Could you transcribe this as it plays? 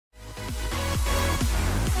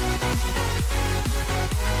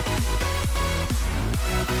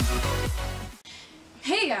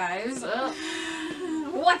guys?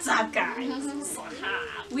 What's up, guys?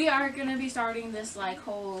 We are gonna be starting this like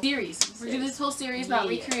whole series. We're doing this whole series about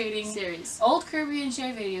recreating old Kirby and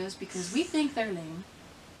Shae videos because we think they're lame.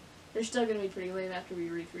 They're still gonna be pretty lame after we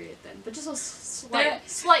recreate them, but just a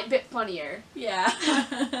slight bit funnier.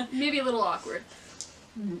 Yeah. Maybe a little awkward.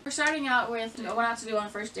 We're starting out with what not to do on a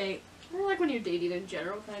first date. Or like when you're dating in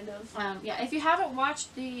general, kind of. Yeah, if you haven't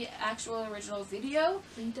watched the actual original video,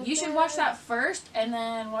 you should watch that first and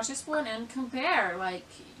then watch this one and compare. Like,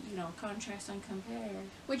 you know, contrast and compare.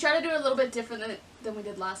 We try to do it a little bit different than we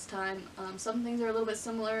did last time. Some things are a little bit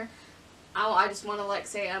similar. I just want to like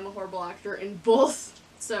say I'm a horrible actor in both,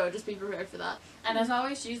 so just be prepared for that. And as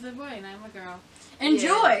always, she's the boy and I'm a girl.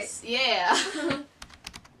 Enjoy! Yes. Yeah!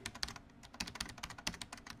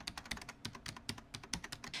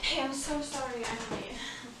 Hey, I'm so sorry I'm late.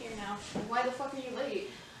 I'm here now. Why the fuck are you late?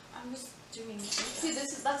 I'm just doing it. See,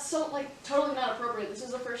 that's so, like, totally not appropriate. This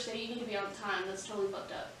is the first day, you need to be on time. That's totally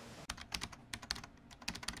fucked up.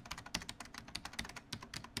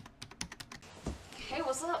 Hey,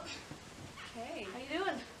 what's up? Hey. How you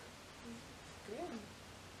doing? Good.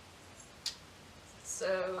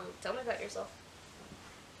 So, tell me about yourself.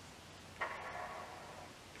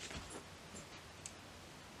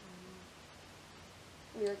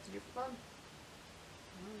 What do you like to do for fun?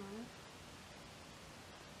 I don't know.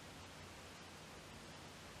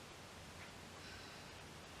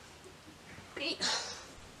 Pete.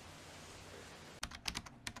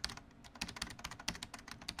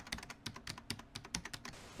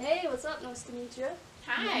 Hey, what's up? Nice to meet you.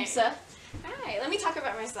 Hi. Lisa. Hi, let me talk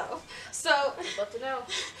about myself. So, I'd love to know.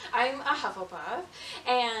 I'm a Hufflepuff,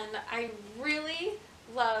 and I really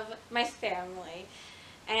love my family.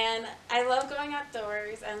 And I love going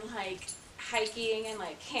outdoors and, like, hiking and,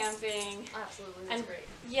 like, camping. Absolutely, that's great.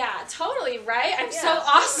 Yeah, totally, right? I'm so Yeah,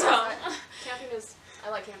 awesome. Camping is, I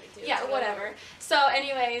like camping too. Yeah, so whatever. So,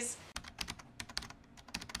 anyways.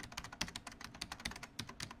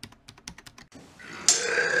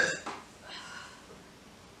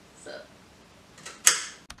 So.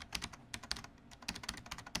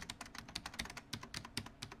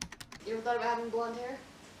 You ever thought about having blonde hair?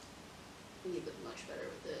 You look much better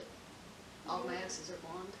with it. All my exes are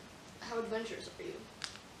blonde. How adventurous are you?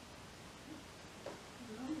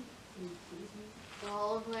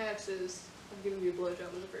 All of my exes have given me a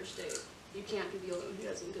blowjob on the first date. You can't be the only one who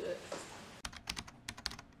doesn't do it.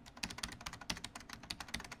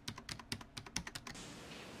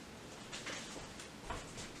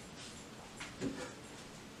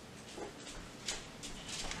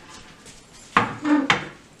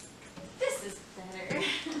 This is better.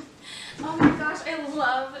 Oh my gosh, I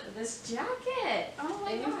love this jacket. Oh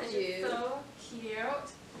my gosh, it's so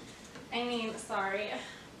cute. I mean, sorry,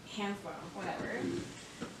 handphone, whatever.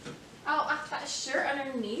 Oh, that shirt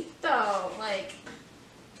underneath though, like,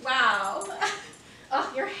 wow.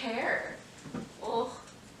 Oh, your hair. Oh,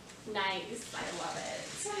 nice. I love it.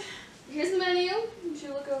 Here's the menu. You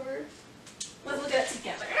should look over. Let's look at it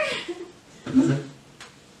together.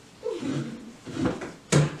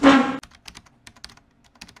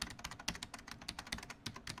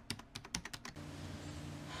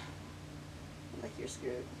 Like your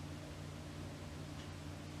skirt.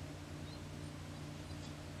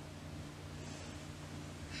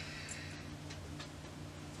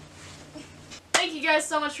 Thank you guys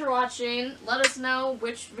so much for watching. Let us know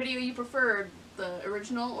which video you preferred, the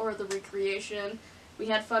original or the recreation. We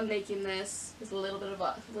had fun making this. There's a little bit of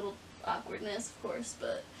little awkwardness, of course,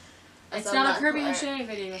 but It's not a Kirby and Shae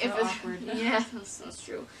video. It's awkward. Yeah, that's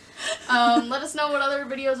true. Let us know what other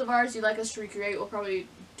videos of ours you'd like us to recreate. We'll probably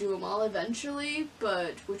do them all eventually,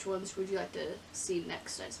 but which ones would you like to see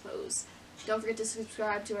next, I suppose. Don't forget to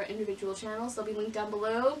subscribe to our individual channels. They'll be linked down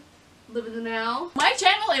below. Live in the now. My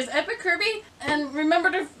channel is Epic Kirby, and remember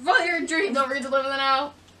to follow your dreams. Don't forget to live in the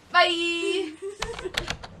now. Bye!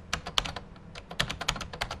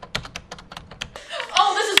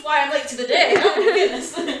 Oh, this is why I'm late to the day. Oh my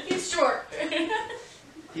goodness. He's short. Here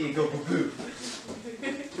you go, boo-boo.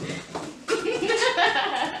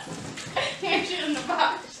 Can't shoot in the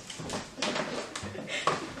box.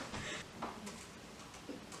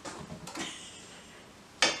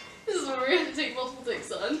 This is what we're going to take multiple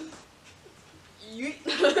takes on. Yeet.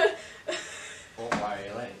 Oh, why are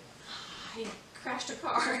you late? I crashed a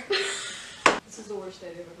car. This is the worst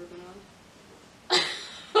date I've ever been on.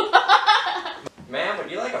 Ma'am,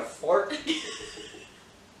 would you like a fork?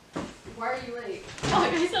 Why are you late? Oh,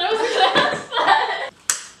 I said I was going to ask that.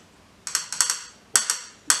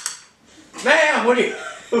 Ma'am, what are you...